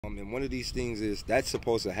And one of these things is that's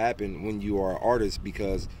supposed to happen when you are an artist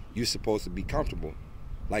because you're supposed to be comfortable,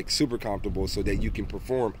 like super comfortable, so that you can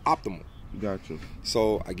perform optimal. Gotcha.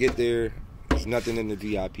 So I get there, there's nothing in the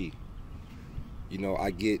VIP. You know, I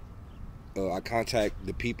contact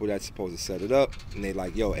the people that's supposed to set it up, and they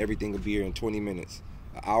like, yo, everything will be here in 20 minutes.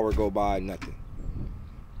 An hour go by, nothing.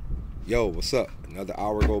 Yo, what's up? Another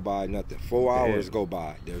hour go by, nothing. 4 hours go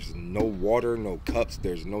by. There's no water, no cups,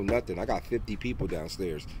 there's no nothing. I got 50 people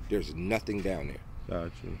downstairs. There's nothing down there.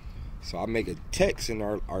 Gotcha. So I make a text in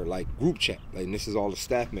our like group chat, like, and this is all the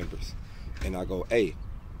staff members. And I go, hey,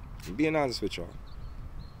 I'm being honest with y'all.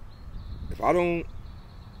 If I don't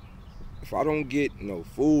get no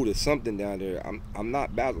food or something down there, I'm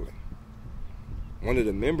not battling. One of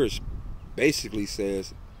the members basically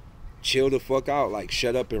says, chill the fuck out, like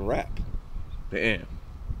shut up and rap. Damn.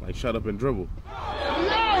 Like shut up and dribble.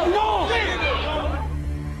 No!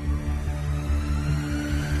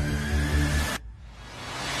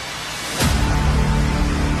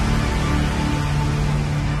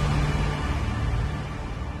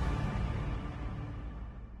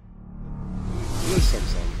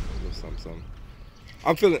 Something.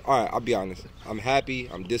 I'm feeling, all right, I'll be honest. I'm happy,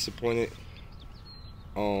 I'm disappointed.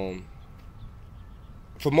 For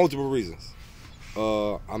multiple reasons.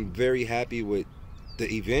 I'm very happy with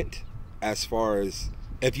the event as far as,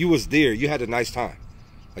 if you was there, you had a nice time.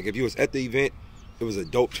 Like if you was at the event, it was a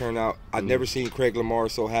dope turnout. I've never seen Craig Lamar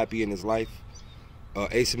so happy in his life.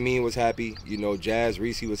 Ace Amin was happy. You know, Jazz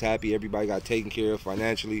Reese was happy. Everybody got taken care of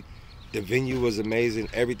financially. The venue was amazing.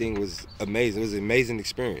 Everything was amazing. It was an amazing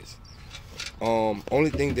experience. Only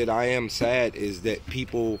thing that I am sad is that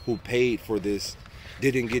people who paid for this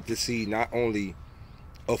didn't get to see not only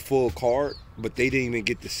a full card, but they didn't even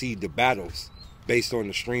get to see the battles based on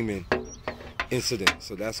the streaming incident.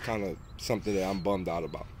 So that's kind of something that I'm bummed out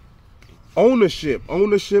about. Ownership. We've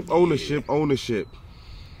been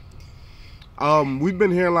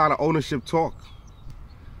hearing a lot of ownership talk.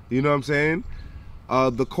 You know what I'm saying?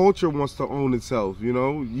 The culture wants to own itself, you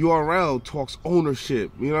know. URL talks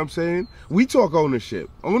ownership, you know what I'm saying? We talk ownership.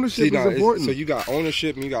 Ownership is important. So you got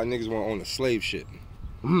ownership and you got niggas want to own the slave ship.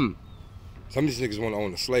 Some of these niggas want to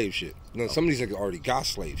own the slave ship. No, some of these niggas already got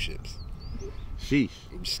slave ships. Sheesh.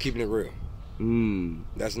 I'm just keeping it real.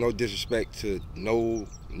 That's no disrespect to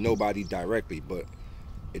nobody directly, but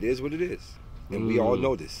it is what it is. And we all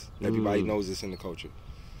know this. Everybody knows this in the culture.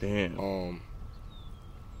 Damn.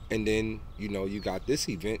 And then, you know, you got this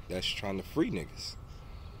event that's trying to free niggas.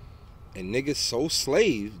 And niggas so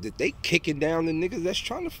slave that they kicking down the niggas that's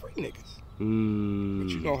trying to free niggas. But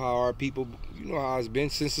you know how our people, you know how it's been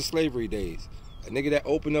since the slavery days. A nigga that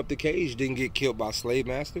opened up the cage didn't get killed by a slave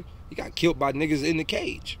master. He got killed by niggas in the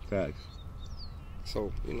cage. Facts.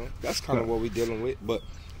 So, you know, that's kind of what we're dealing with. But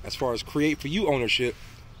as far as create for you ownership,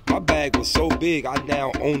 my bag was so big, I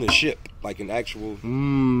now own a ship, like an actual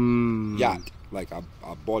yacht. Like I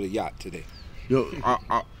bought a yacht today. Yo,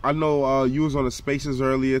 I know you was on the Spaces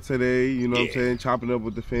earlier today, you know what I'm saying, chopping up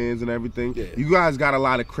with the fans and everything. Yeah. You guys got a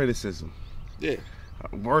lot of criticism. Yeah.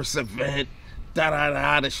 Worst event,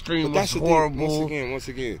 the stream was horrible. Once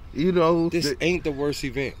again, you know, this ain't the worst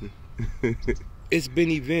event. It's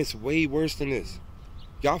been events way worse than this.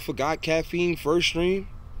 Y'all forgot Caffeine first stream?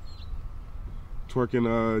 Twerking,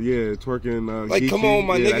 like, Geechee. come on,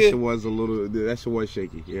 my nigga. That shit was that shit was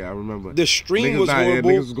shaky. Yeah, I remember. The stream niggas was horrible.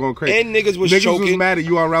 Niggas was going crazy. And niggas was choking. Niggas was mad at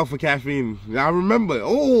URL for Caffeine. I remember.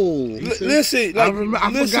 Listen, like,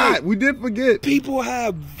 I forgot. We did forget. People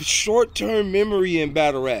have short-term memory in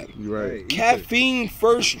battle rap. You're right. Caffeine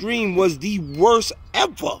first stream was the worst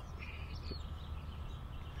ever.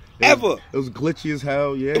 It was glitchy as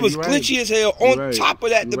hell. Yeah, it was glitchy as hell. On top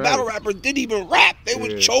of that, the battle right. rappers didn't even rap. They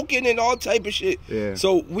was choking and all type of shit. Yeah.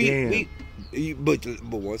 So but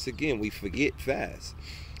once again, we forget fast.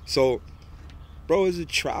 So, bro, it's a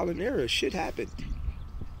trial and error. Shit happened.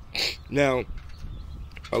 Now,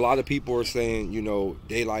 a lot of people are saying, you know,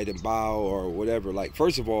 Daylyt and Bow or whatever. Like,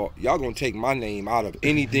 first of all, y'all gonna take my name out of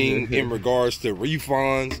anything in regards to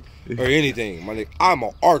refunds or anything. My nigga, I'm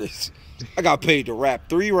an artist. I got paid to rap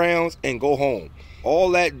 3 rounds and go home.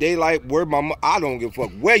 All that Daylyt, where I don't give a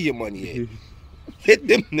fuck where your money at. Hit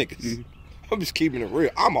them niggas. I'm just keeping it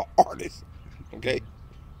real. I'm an artist. Okay?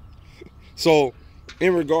 So,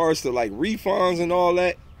 in regards to like refunds and all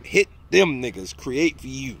that, hit them niggas. Create for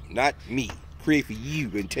you, not me. Create for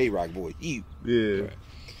you and Tay-Rock Boy. You. Yeah.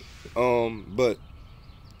 Right. But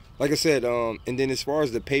like I said, and then as far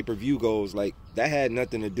as the pay-per-view goes, like, that had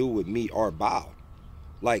nothing to do with me or Bow.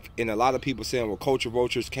 Like, and a lot of people saying, well, Culture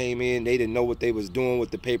Vultures came in, they didn't know what they was doing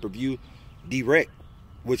with the pay-per-view. D-Rec,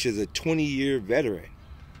 which is a 20-year veteran,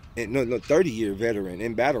 and no 30-year veteran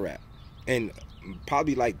in battle rap, and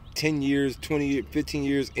probably like 10 years, 20 years, 15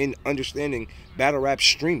 years in understanding battle rap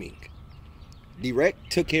streaming.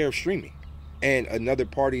 Direct took care of streaming, and another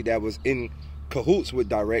party that was in cahoots with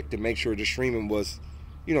Direct to make sure the streaming was,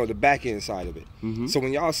 you know, the back end side of it. So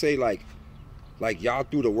when y'all say like y'all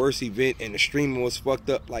threw the worst event and the streaming was fucked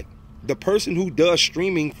up, like the person who does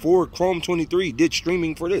streaming for Chrome 23 did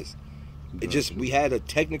streaming for this. It just, we had a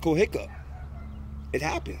technical hiccup. It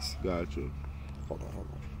happens. Gotcha. Hold on.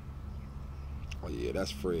 Oh yeah, that's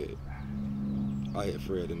Fred. I'll hit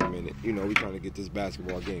Fred in a minute. You know, we trying to get this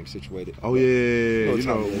basketball game situated. Oh yeah, you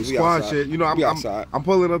know, squad shit. You know, I'm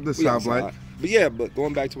pulling up the stoplight. But yeah, but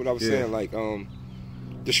going back to what I was saying, like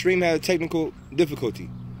the stream had a technical difficulty.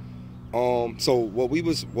 So what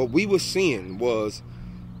we was seeing was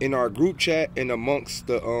in our group chat and amongst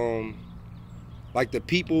the like the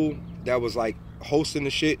people that was like hosting the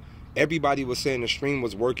shit, everybody was saying the stream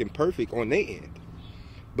was working perfect on their end.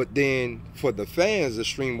 But then for the fans, the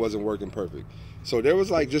stream wasn't working perfect. So there was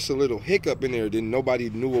like just a little hiccup in there. Then nobody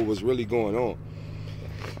knew what was really going on.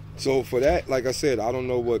 So for that, like I said, I don't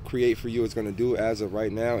know what Create For You is going to do as of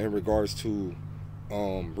right now in regards to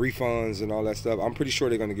refunds and all that stuff. I'm pretty sure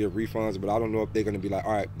they're going to give refunds, but I don't know if they're going to be like,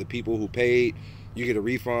 all right, the people who paid, you get a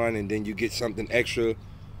refund and then you get something extra,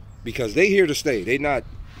 because they here to stay. They're not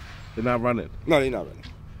running. No, they're not running.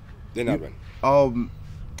 They're not running.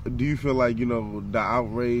 Do you feel like, you know, the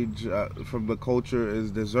outrage from the culture is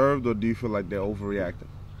deserved, or do you feel like they're overreacting?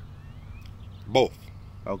 Both.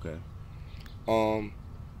 Okay.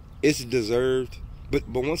 It's deserved, but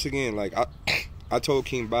once again, like I told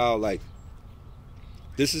King Bao, like,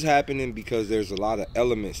 this is happening because there's a lot of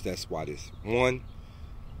elements. That's why this. 1,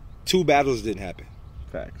 2 battles didn't happen.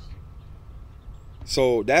 Facts.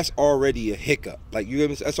 So that's already a hiccup. Like, you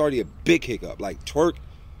know, that's already a big hiccup. Like Twerk.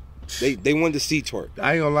 They wanted to see Twerk.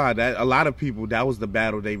 I ain't gonna lie, that a lot of people, that was the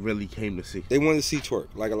battle they really came to see. They wanted to see Twerk.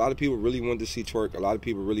 Like, a lot of people really wanted to see Twerk. A lot of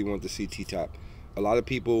people really wanted to see T-Top. A lot of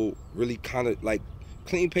people really kind of, like,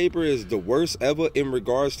 Clean Paper is the worst ever in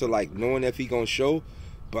regards to, like, knowing if he gonna show.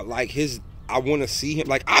 But, like, I want to see him.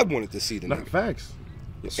 Like, I wanted to see the nigga. Facts.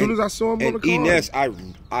 As soon as I saw him on the card. And Ness, I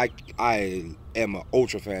am an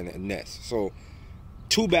ultra fan of Ness. So,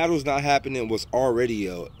 2 battles not happening was already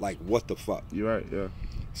like, what the fuck? You're right, yeah.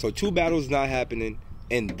 So 2 battles not happening,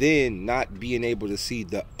 and then not being able to see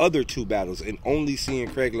the other 2 battles and only seeing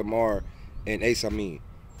Craig Lamar and Ace Amin,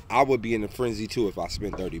 I would be in a frenzy too if I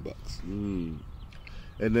spent $30. And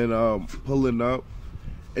then pulling up.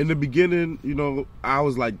 In the beginning, you know, I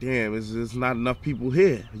was like, damn, it's not enough people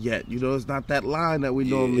here yet. You know, it's not that line that we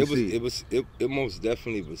normally see. It most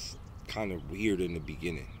definitely was kind of weird in the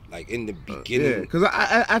beginning. Like, in the beginning. Yeah, because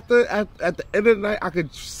at the end of the night, I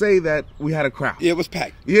could say that we had a crowd. Yeah, it was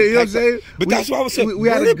packed. Yeah, you know what I'm saying? But that's what I was saying. We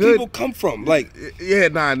Where did people come from? Like, yeah,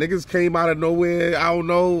 nah, niggas came out of nowhere. I don't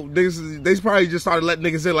know. They probably just started letting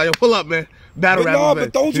niggas in, like, yo, pull up, man. Battle rap. No,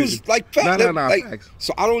 but those was like facts. Nah, like, facts.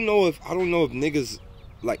 So I don't know if niggas,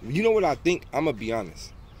 like, you know what I think? I'm gonna be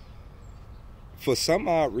honest. For some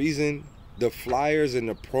odd reason, the flyers and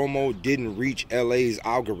the promo didn't reach LA's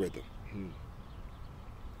algorithm.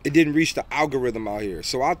 It didn't reach the algorithm out here.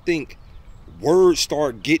 So I think words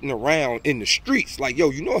start getting around in the streets. Like, yo,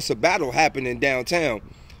 you know it's a battle happening downtown.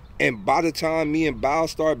 And by the time me and Bao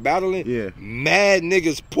start battling, mad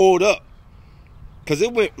niggas pulled up. Because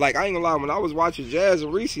it went, like, I ain't gonna lie, when I was watching Jazz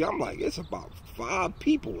and Reese, I'm like, it's about 5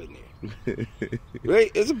 people in there. Right?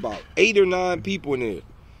 It's about 8 or 9 people in there.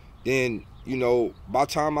 Then, you know, by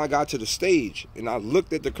the time I got to the stage and I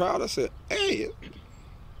looked at the crowd, I said, hey,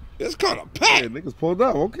 it's kind of packed. Yeah, niggas pulled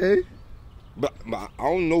up, okay. But I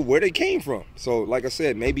don't know where they came from. So, like I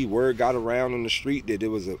said, maybe word got around on the street that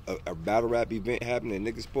there was a battle rap event happening and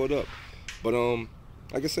niggas pulled up. But,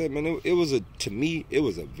 like I said, man, to me, it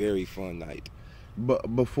was a very fun night.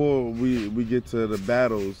 But before we get to the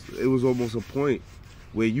battles, it was almost a point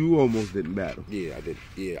where you almost didn't battle. Yeah, I did.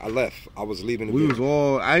 Yeah, I left. I was leaving the We was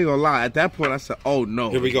all, I ain't gonna lie, at that point I said, oh no.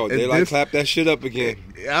 Here we go. Daylyt clap that shit up again.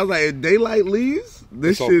 I was like, if Daylyt leaves,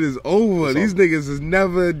 this shit is over. These niggas is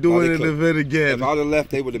never doing an event again. If I'd have left,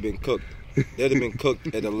 they would have been cooked. They'd have been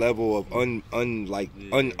cooked at a level of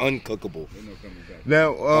uncookable.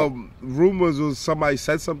 Now, rumors was somebody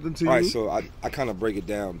said something to you? All right, so I kind of break it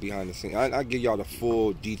down behind the scenes. I give y'all the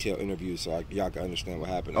full detailed interview so y'all can understand what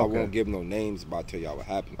happened. Okay. I won't give no names, but I'll tell y'all what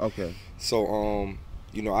happened. Okay. So,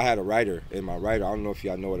 you know, I had a writer, and my writer, I don't know if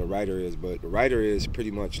y'all know what a writer is, but the writer is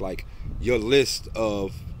pretty much like your list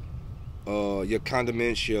of your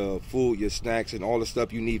condiments, your food, your snacks, and all the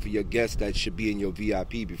stuff you need for your guests that should be in your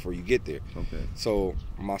VIP before you get there. Okay. So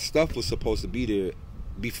my stuff was supposed to be there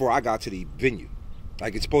before I got to the venue.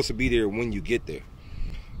 Like, it's supposed to be there when you get there.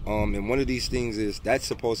 And one of these things is that's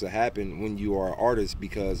supposed to happen when you are an artist,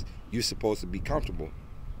 because you're supposed to be comfortable,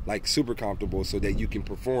 like super comfortable, so that you can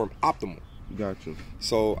perform optimal. Gotcha.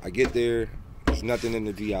 So I get there, there's nothing in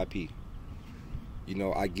the VIP. You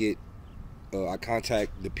know, I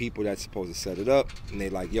contact the people that's supposed to set it up, and they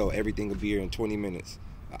like, yo, everything will be here in 20 minutes.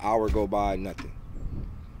 An hour go by, nothing.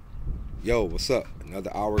 Yo, what's up?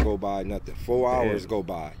 Another hour go by, nothing. 4 hours go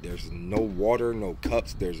by. There's no water, no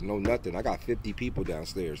cups, there's no nothing. I got 50 people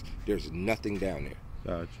downstairs. There's nothing down there.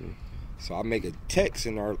 Gotcha. So I make a text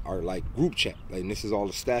in our like group chat, like, and this is all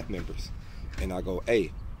the staff members, and I go,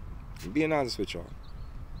 hey, I'm being honest with y'all.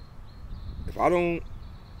 If I don't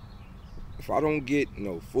get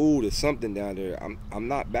no food or something down there, I'm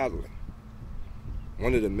not battling.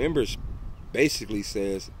 One of the members basically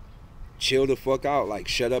says, chill the fuck out, like,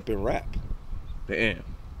 shut up and rap. Damn.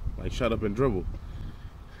 Like, shut up and dribble.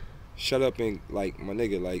 Shut up and, like, my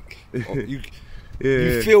nigga, like, oh, you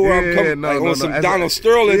feel where I'm coming, like, on some Donald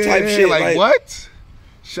Sterling type shit. Like, what?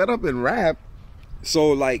 Shut up and rap? So,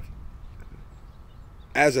 like,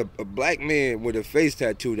 as a black man with a face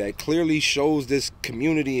tattoo that clearly shows this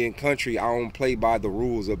community and country I don't play by the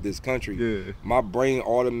rules of this country, my brain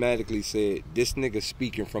automatically said, this nigga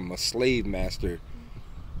speaking from a slave master.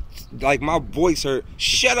 Like, my voice heard,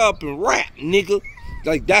 shut up and rap, nigga.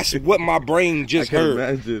 Like, that's what my brain just heard.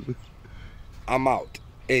 Imagine. I'm out.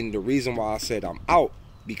 And the reason why I said I'm out,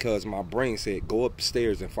 because my brain said, go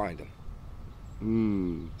upstairs and find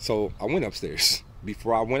him. So I went upstairs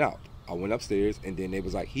before I went out. I went upstairs, and then they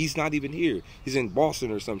was like, he's not even here. He's in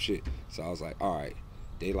Boston or some shit. So I was like, all right,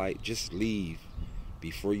 Daylyt, just leave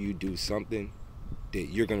before you do something that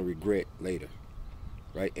you're going to regret later.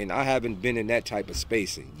 Right? And I haven't been in that type of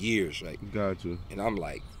space in years, right? Gotcha. And I'm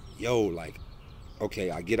like, yo, like,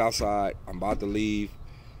 okay, I get outside, I'm about to leave.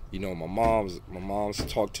 You know, my mom's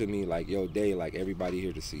talked to me like, yo, Day, like, everybody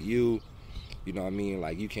here to see you. You know what I mean?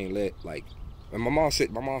 Like, you can't let, like, and my mom said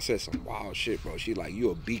some wild shit, bro. She like, you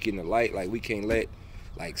a beacon of light. Like, we can't let,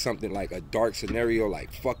 like, something like a dark scenario,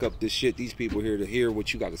 like, fuck up this shit. These people here to hear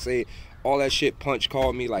what you got to say. All that shit Punch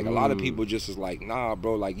called me. Like, a lot of people just is like, nah,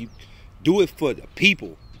 bro, like, you do it for the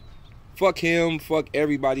people. Fuck him, fuck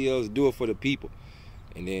everybody else, do it for the people.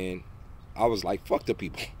 And then I was like, fuck the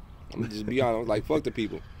people. I'm gonna just be honest, I was like, fuck the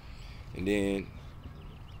people. And then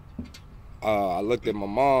I looked at my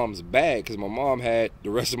mom's bag, because my mom had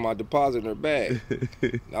the rest of my deposit in her bag.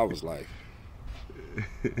 And I was like,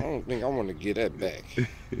 I don't think I want to get that back.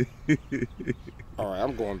 All right,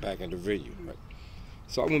 I'm going back in the venue. Right?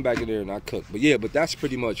 So I went back in there and I cooked. But yeah, but that's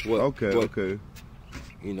pretty much what. Okay.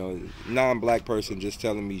 You know, non-black person just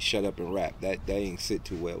telling me shut up and rap. That ain't sit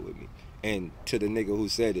too well with me. And to the nigga who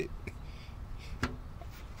said it,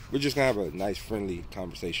 we're just gonna have a nice, friendly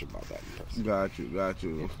conversation about that in person. Got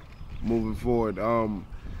you. Moving forward,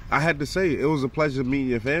 I had to say, it was a pleasure meeting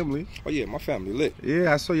your family. Oh yeah, my family lit.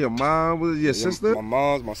 Yeah, I saw your mom, your sister. My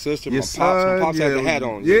mom's, my sister, your my son, pops. My pops had the hat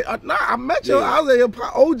on. Yeah, I met you. I was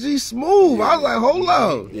like, OG Smooth. Yeah. I was like, hold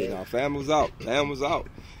up. Yeah, our fam was out. Fam was out.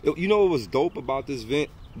 You know what was dope about this event?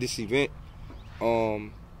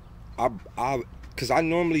 Because I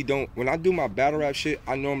normally don't, when I do my battle rap shit,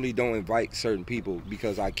 I normally don't invite certain people,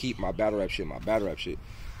 because I keep my battle rap shit.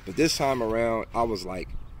 But this time around, I was like,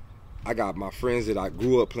 I got my friends that I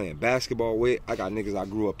grew up playing basketball with. I got niggas I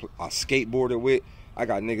skateboarded with. I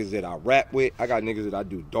got niggas that I rap with. I got niggas that I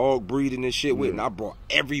do dog breeding and shit with. And I brought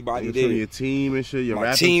everybody there. Your team and shit,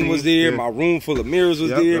 my team was there. Yeah. My room full of mirrors was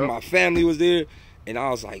there. Yep. My family was there. And I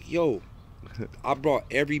was like, yo, I brought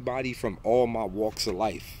everybody from all my walks of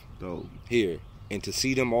life here. And to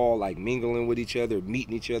see them all, like, mingling with each other,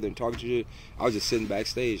 meeting each other and talking to each other, I was just sitting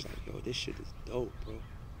backstage like, yo, this shit is dope, bro.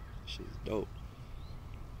 This shit is dope.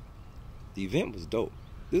 The event was dope.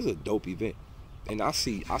 This is a dope event. And I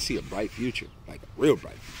see a bright future, like a real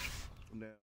bright future.